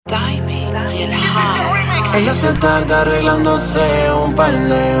Ella se tarda arreglándose un par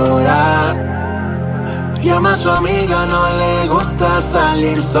de horas. Llama a su amiga, no le gusta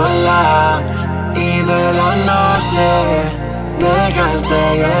salir sola. Y de la noche dejarse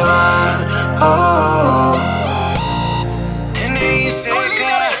llevar. Oh.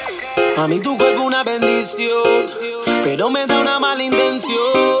 A mí tu cuerpo una bendición, pero me da una mala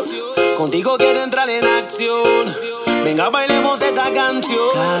intención. Contigo quiero entrar en acción. Venga, bailemos esta canción.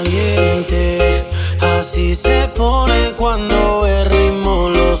 Caliente, así se pone cuando el ritmo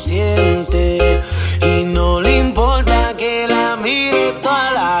lo siente. Y no le importa que la mire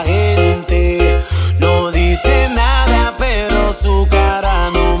toda la gente. No dice nada, pero su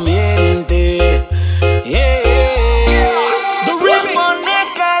cara no miente. Yeah.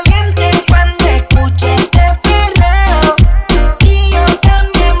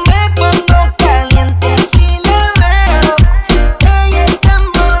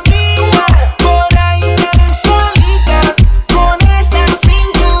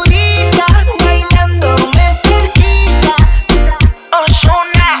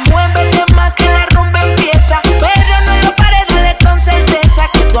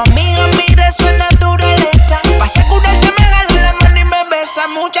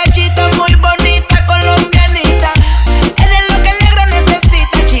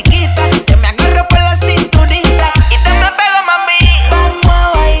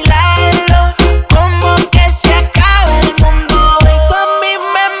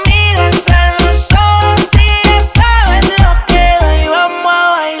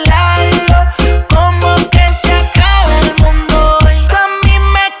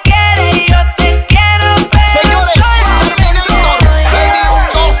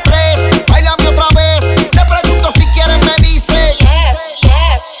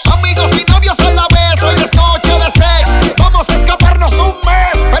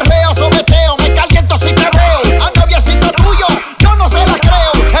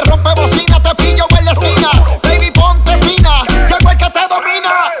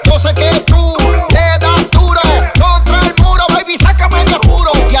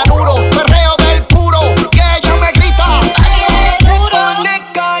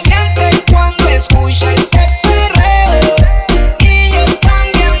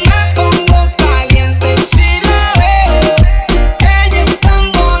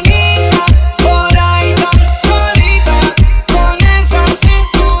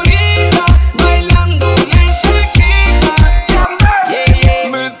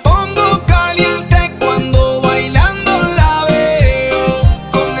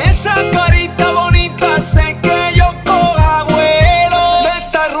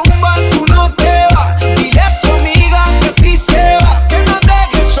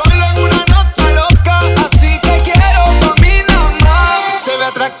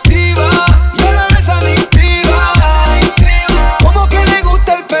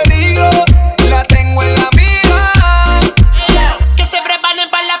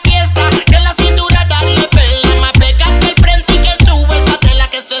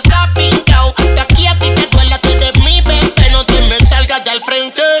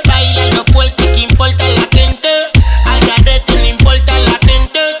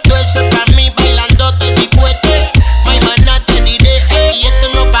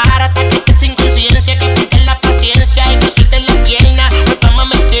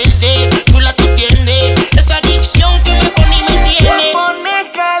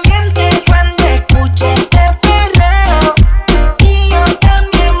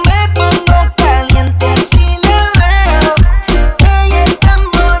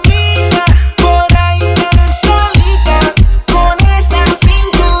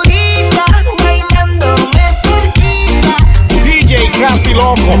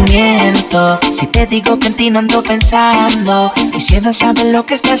 Si te digo que en ti no ando pensando, quisiera saber lo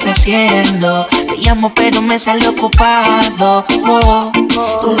que estás haciendo. Te llamo pero me sale ocupado. Oh.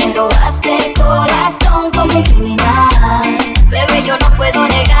 Tú me robaste el corazón como un criminal. Bebé, yo no puedo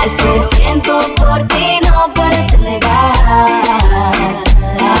negar. Esto que siento por ti no puede ser legal.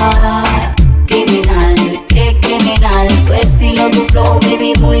 Criminal, qué criminal. Tu estilo, tu flow,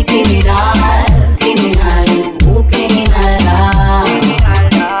 baby, muy criminal. Criminal, criminal.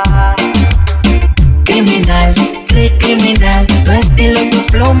 Criminal, criminal. Tu estilo, tu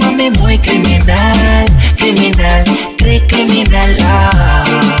flow, mami, muy criminal. Criminal, criminal.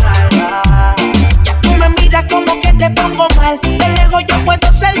 Ya tú me miras como que te pongo mal. De lejos yo puedo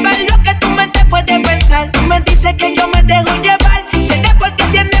observar lo que tu mente puede pensar. Tú me dices que yo me dejo llevar. Será porque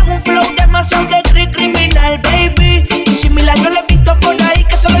tienes un flow demasiado de criminal, baby. Y similar yo le he visto por ahí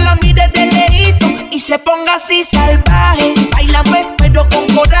que solo la mire de lejito y se ponga así salvaje. Bailame pero con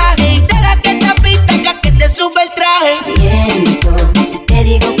coraje.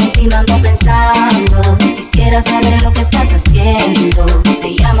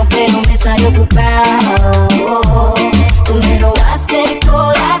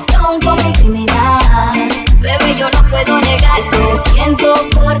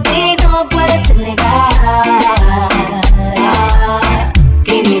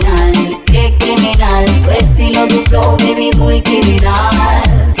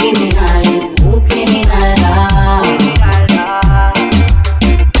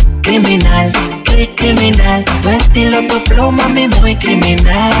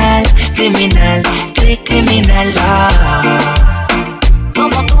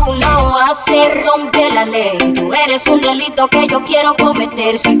 me rompe la ley. Tú eres un delito que yo quiero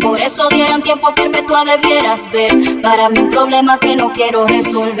cometer. Si por eso dieran tiempo perpetua debieras ver. Para mí un problema que no quiero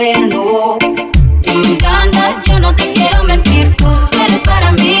resolver, no. Tú me encantas, yo no te quiero mentir. Tú eres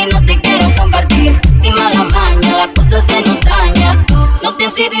para mí, no te quiero compartir. Sin mala maña, la cosa se nos daña. Tú no te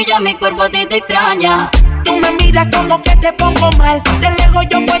has ido y ya mi cuerpo a ti te extraña. Tú me miras como que te pongo mal. De lejos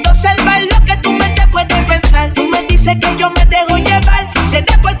yo puedo observar lo que tú me te puedes pensar. Tú me dices que yo me dejo llevar.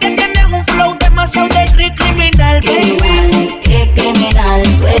 Será porque tienes un flow demasiado de criminal. Criminal, qué criminal.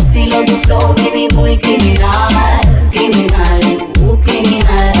 Tu estilo, tu flow, baby, muy criminal. Criminal,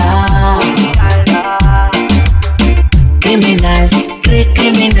 criminal. Criminal,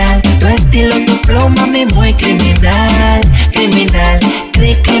 criminal. Tu estilo, tu flow, mami, muy criminal. Criminal,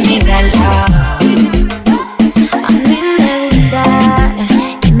 criminal. A mí me gusta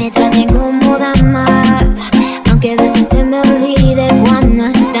que me traten como dama, aunque a veces se me olvide cuando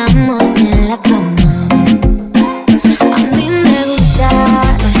estamos en la cama. A mí me gusta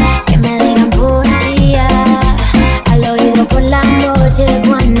que me digan poesía al oído por la noche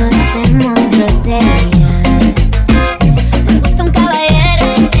cuando hacemos groserías. Me gusta un caballero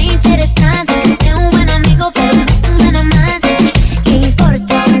que sea interesante, que sea un buen amigo pero no es un buen amante, que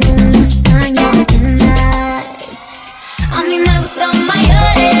importa unos años de más. A mí me gustan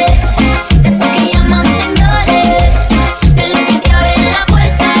mayores, de esos que llaman señores, de los que te abren la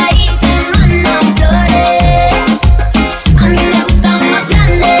puerta y te mandan flores. A mí me gustan más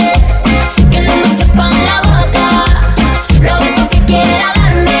grandes, que no me quepan la boca, los besos que quiera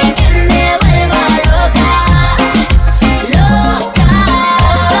darme, que me vuelva loca, loca,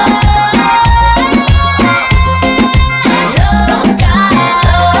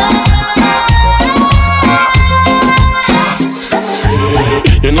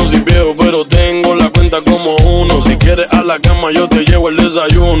 Yo no soy viejo, pero tengo la cuenta como uno. Si quieres a la cama, yo te llevo el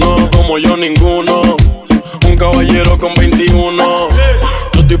desayuno. Como yo, ninguno. Un caballero con 21.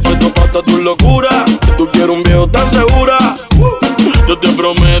 Yo estoy puesto para tu locura. Si tú quieres un viejo tan segura, yo te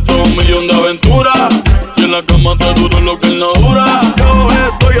prometo 1.000.000 de aventuras. Y en la cama te duro lo que él no dura. Yo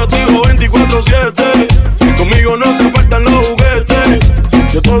estoy activo 24/7. Conmigo no se faltan los juguetes.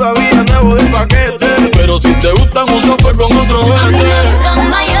 Yo todavía nuevo de paquete, pero si te gustan un sope con otro a mí vete. me gustan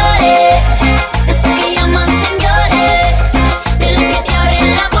mayores, de esos que llaman señores, de los que te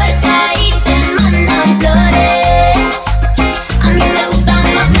abren la puerta y te mandan flores. A mí me gustan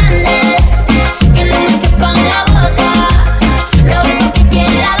más grandes, que no me quepan la boca, los besos que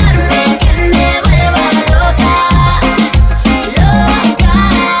quiera darme, que me vuelva loca, loca,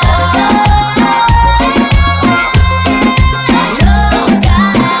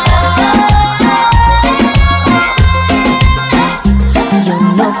 yo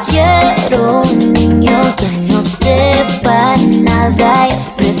no quiero un niño que no sepa nada. Yo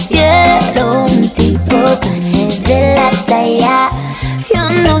prefiero un tipo que me dé la talla. Yo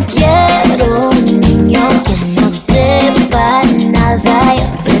no quiero un niño que no sepa nada. Yo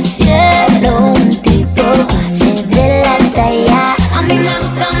prefiero un tipo que me dé la talla. A mí me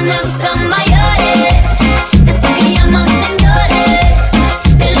gustan mayores, de esos que llaman señores,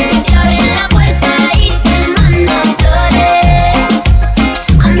 de los que te abren la puerta y te mandan flores.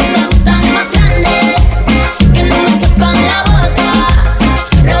 A mí me gustan más grandes, que no me quepan la boca,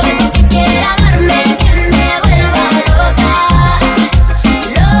 los besos que quiera darme, que me vuelva loca,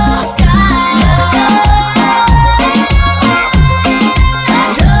 loca,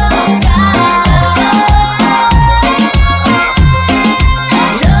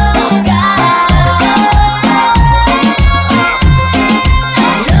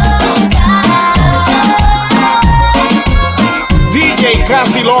 DJ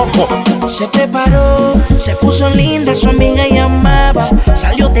Kazzyloko. Se preparó, se puso linda, su amiga llamaba.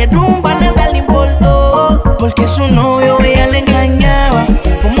 Salió de rumba, nada le importó, porque su novio ella le engañaba,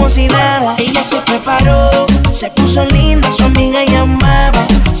 como si nada. Ella se preparó, se puso linda, su amiga llamaba.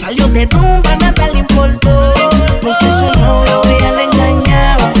 Salió de rumba, nada le importó, porque su novio ella le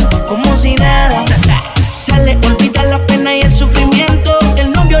engañaba, como si nada. Se le olvida la pena y el sufrimiento.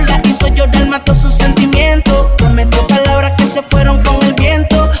 El novio la hizo llorar, mató sus sentimientos. Prometió palabras que se fueron con el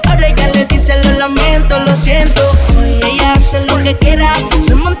viento. Ahora ella le dice lo lamento, lo siento. Hoy ella hace lo que quiera,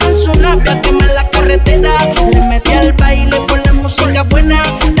 se monta en su nave a quemar la carretera. Le mete al baile con la música buena.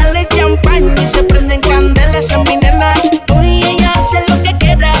 Dale champaña y se prenden candelas, esa es mi nena. Hoy ella hace lo que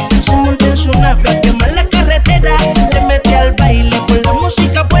quiera, se monta en su nave a quemar la carretera. Le mete al baile con la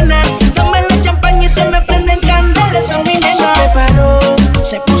música buena. Dame la champaña y se me prenden candelas, esa es mi nena. Se preparó,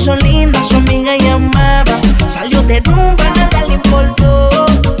 se puso linda, su amiga llamaba. Salió de rumba, nada le importó,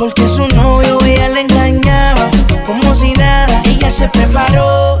 porque su novio ella le engañaba, como si nada. Ella se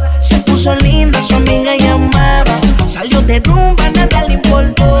preparó, se puso puso linda, su amiga llamaba. Salió de rumba, nada le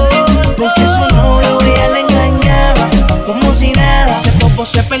importó, porque su novio ella le engañaba. Como si nada, ese poco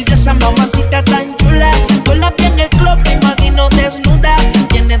se perdió esa mamacita tan chula. Yo la vi en el club, me imagino desnuda.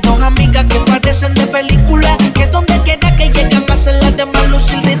 Tiene dos amigas que parecen de película, que donde quiera que llegan hacen las demás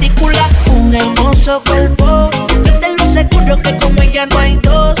lucir ridícula. Un hermoso cuerpo, desde lo seguro que como ella no hay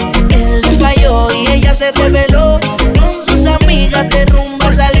dos. Él le falló y ella se reveló. Con sus amigas de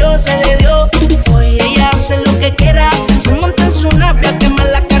rumba salió, se le dio. Hoy ella hace lo que quiera, se monta en su nave a quemar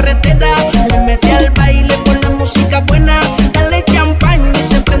la carretera. Le mete al baile con la música buena, dale champán y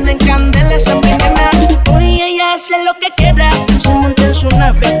se prenden candelas, se envenena. Hoy ella hace lo que quiera, se monta en su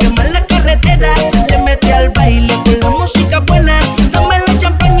nave a quemar la carretera. Le mete al baile con la música buena, dame la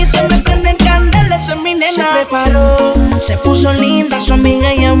champán y se me prenden candelas, se mi nena. Se preparó, se puso linda, su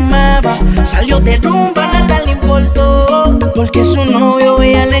amiga llamaba. Salió de rumba, nada le importó, porque su novio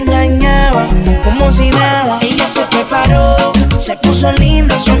ella le engañaba. Como si nada, ella se preparó, se puso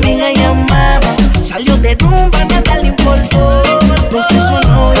linda, su amiga llamaba. Salió de rumba, nada le importó, porque su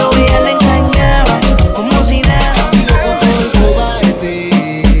novio ella le engañaba. Como si nada. Loco por probarte,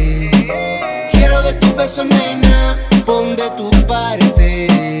 quiero de tu beso, nena, pon de tu parte.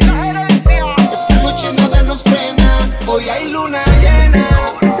 Esta noche nada nos frena, hoy hay luna llena.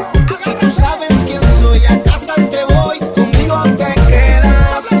 Y tú sabes quién soy, a casa te voy, conmigo te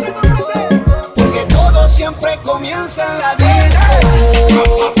quedas. Porque todo siempre comienza en la disco.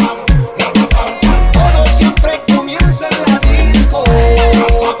 Todo siempre comienza en la disco.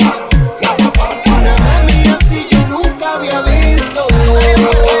 Una mami así yo nunca había visto.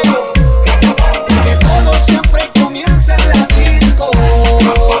 Porque todo siempre comienza en la disco.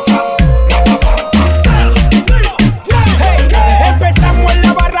 Empezamos en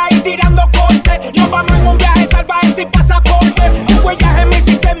la barra y tirando corte. Nos vamos en un viaje salvaje sin pasaporte. Un huellaje en mi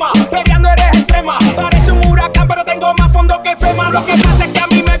sistema, peleando eres extrema. Parece un huracán pero tengo más fondo que FEMA. Lo que pasa es que a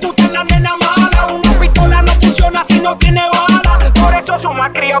mí me gustan las nenas malas. Una pistola no funciona si no tiene bala. Por eso su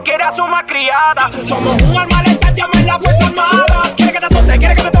más criado quiere a su más criada. Somos un arma letal, llamen la fuerza armada. Quiere que te azote,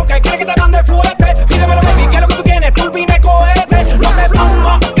 quiere que te toque, quiere que te mande fuerte. Pídemelo baby, que es lo que tú tienes, turbina y cohete. No te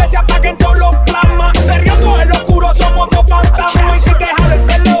flama, que se apaguen todos los plasmas. Perreando en lo oscuro somos dos fantasmas. Y si te jala el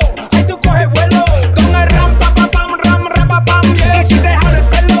pelo, ahí tú coges vuelo. Con el ram pa pa pam, ram ra pa pam, yeah. Y si te jala el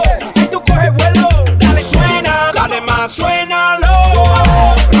pelo, ahí tú coges vuelo. Dale suena, dale más, suénalo.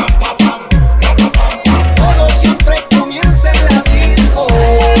 Todo siempre comienza en la disco.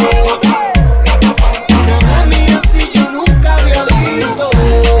 Una mami así yo nunca había visto.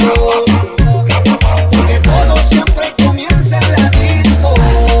 Porque todo siempre comienza en la disco.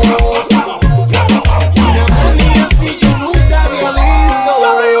 Una mami así yo nunca había visto.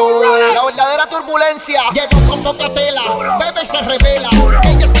 La verdadera turbulencia llegó con poca tela, bebé se revela.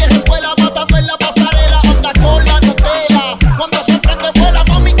 Ella es vieja escuela, matando en la pasarela. Anda con la Nutella, cuando se prende vuela.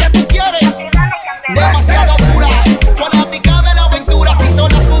 Mami, ¿qué tú quieres? Demasiado dura, fanática de la aventura. Se hizo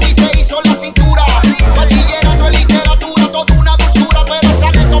las boobies, se hizo la cintura. Bachillerato en literatura, toda una dulzura. Pero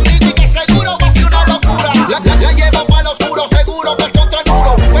sale conmigo y que seguro va a ser una locura. La llevo para el oscuro, seguro que el contra el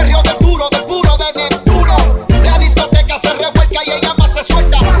muro. Perreo del duro, del puro de Neptuno. La discoteca se revuelca y ella más se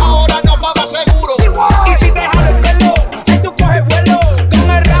suelta. Ahora nos vamos seguro. Y si te jala el pelo, ahí tú coges vuelo. Con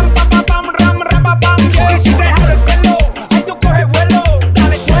el ram pa pa pam, ram ra pa pam, yeah. Y si te jala el pelo, ahí tú coges vuelo.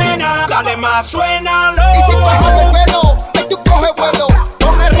 Dale suena, dale más, suénalo. Y si te jalo el pelo, ahí tú coges vuelo.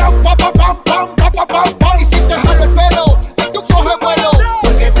 Con el rap, pa pa pam, pam, pa pa pam, pam. Y si te jalo el pelo, ahí tú coges vuelo.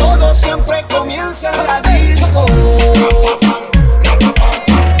 Porque todo siempre comienza en la disco.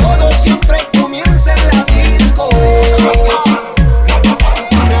 Todo siempre comienza en la disco.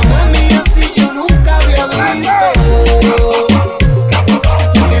 Una mami así yo nunca había visto.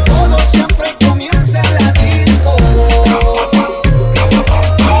 Porque todo siempre comienza en la disco.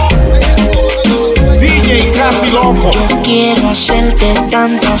 DJKAZZYLOKO. Yo quiero hacerte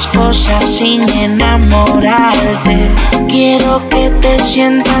tantas cosas sin enamorarte. Quiero que te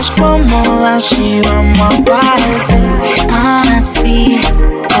sientas cómoda si vamos aparte. Así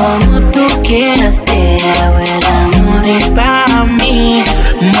como tú quieras te hago el amor. Y para mí,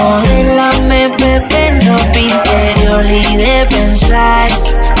 modélame, bebé, ropa interior y de pensar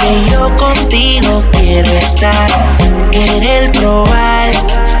que yo contigo quiero estar. Querer probar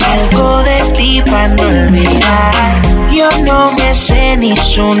algo de ti para no olvidar. Yo no me sé ni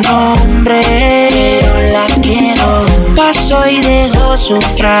su nombre, pero la quiero. Paso y dejo su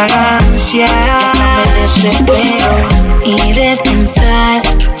fragancia, me desespero. Y de pensar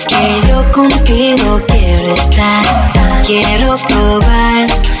que yo contigo quiero estar. Quiero probar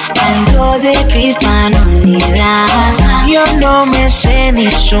algo de ti para no olvidar. Yo no me sé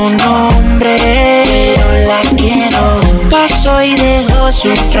ni su nombre, pero la quiero. Paso y dejo su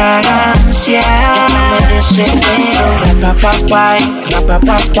fragancia. Y no me desespero. Rapapapay,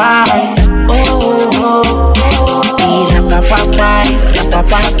 rapapapay. Oh, oh, oh. Y rapapapay,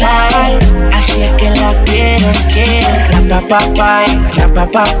 rapapapay. Así es que la quiero, quiero. Rapapapay,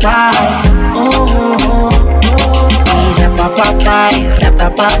 rapapapay. Oh, oh, oh. Y rapapapay,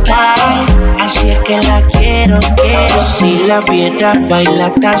 rapapapay. Así es que la quiero, quiero. Si la viera baila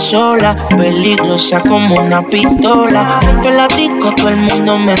está sola, peligrosa como una pistola. Rompe la disco, todo el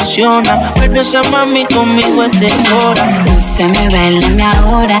mundo menciona, pero esa mami conmigo es de hora. Usted me bailame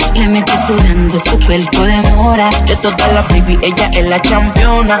ahora, le metí sudando su cuerpo de mora. De todas las baby, ella es la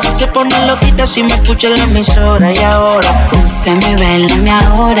campeona. Se pone loquita si me escucha en la emisora. Y ahora usted me bailame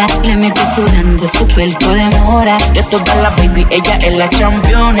ahora, le metí sudando su cuerpo de mora. De todas las baby, ella es la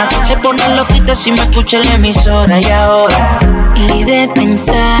campeona. Se pone loquita si me escucha en la emisora. Y ahora y de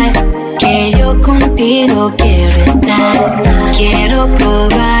pensar que yo contigo quiero estar. Quiero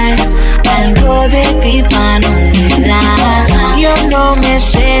probar algo de ti para no olvidar. Yo no me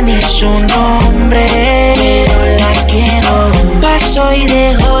sé ni su nombre, pero la quiero. Paso y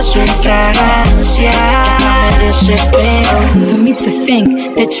dejo su fragancia. No me desespero. For me to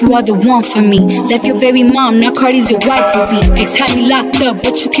think that you are the one for me. Left your baby mom, now Cardi's your wife to be. Ex had me locked up,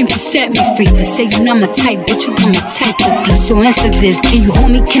 but you came to set me free. They say you're not my type, but you got my type to be. So answer this, can you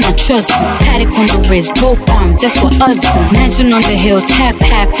hold me, can I trust you? Paddock on the wrist, both arms, that's what us do. Mansion on the hills, half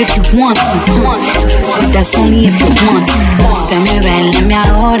if you want to. But that's only if you want to. Se me bailame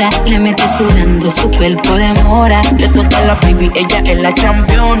ahora, le metí sudando su cuerpo de mora. De todas las baby, ella es la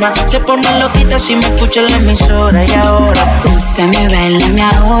campeona. Se pone loquita si me escucha en la emisora. Y ahora se me bailame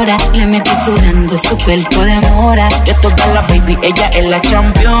ahora, le metí sudando su cuerpo de mora. De todas las baby, ella es la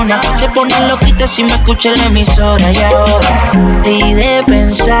campeona. Se pone loquita si me escucha en la emisora. Y ahora y de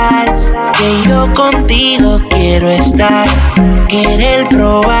pensar que yo contigo quiero estar. Querer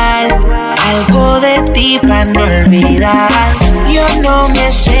probar algo de ti para no olvidar. Yo no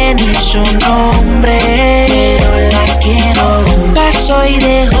me sé ni su nombre, pero la quiero. Paso y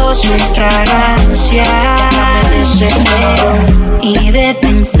dejo su fragancia. No me desespero. Y de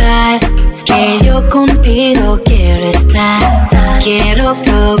pensar que yo contigo quiero estar. Quiero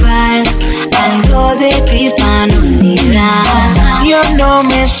probar algo de ti para no olvidar. Yo no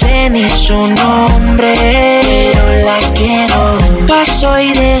me sé ni su nombre, pero la quiero. Paso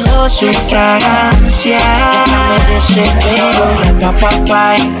y dejo su fragancia. No me desespero.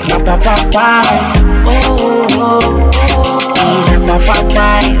 Rapapapay, rapapapay. Oh, oh, oh. Y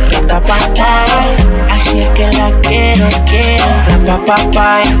rapapapay, rapapapay. Así es que la quiero, quiero.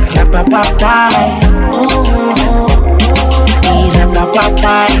 Rapapapay, rapapapay. Oh, oh, oh. Y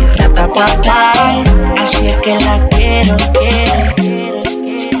rapapapay, rapapapay. Así es que la quiero, quiero.